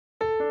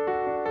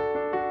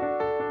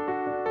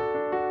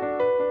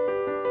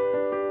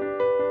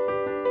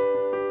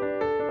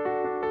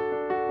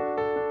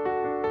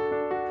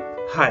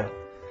Hi,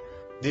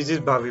 this is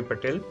Bhavi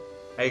Patel.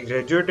 I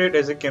graduated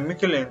as a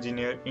chemical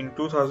engineer in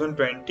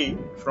 2020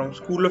 from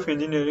School of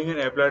Engineering and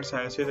Applied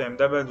Sciences,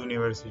 Ahmedabad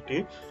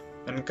University,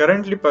 and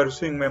currently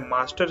pursuing my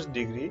master's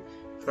degree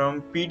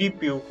from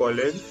PDPU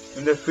College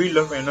in the field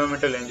of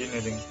environmental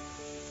engineering.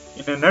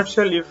 In a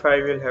nutshell, if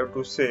I will have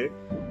to say,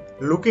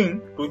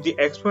 looking to the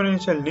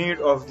exponential need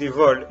of the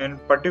world and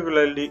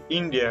particularly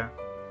India,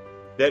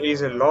 there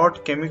is a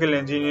lot chemical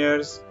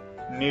engineers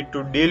need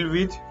to deal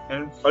with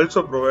and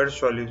also provide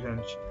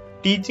solutions.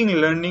 Teaching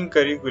learning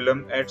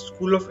curriculum at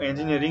School of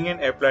Engineering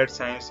and Applied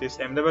Sciences,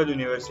 Ahmedabad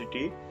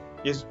University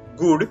is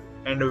good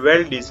and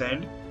well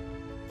designed.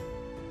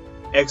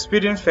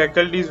 Experienced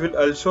faculties will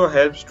also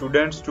help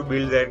students to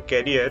build their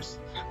careers.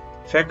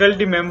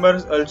 Faculty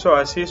members also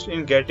assist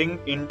in getting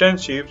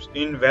internships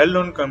in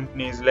well-known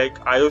companies like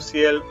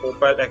IOCL,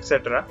 Opal,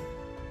 etc.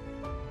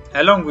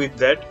 Along with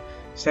that,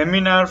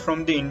 seminar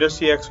from the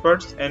industry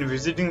experts and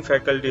visiting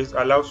faculties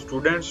allow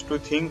students to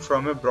think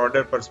from a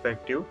broader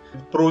perspective.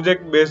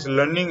 Project-based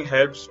learning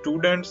helps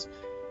students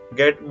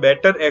get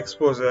better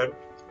exposure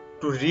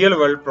to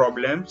real-world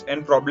problems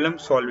and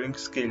problem-solving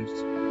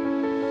skills.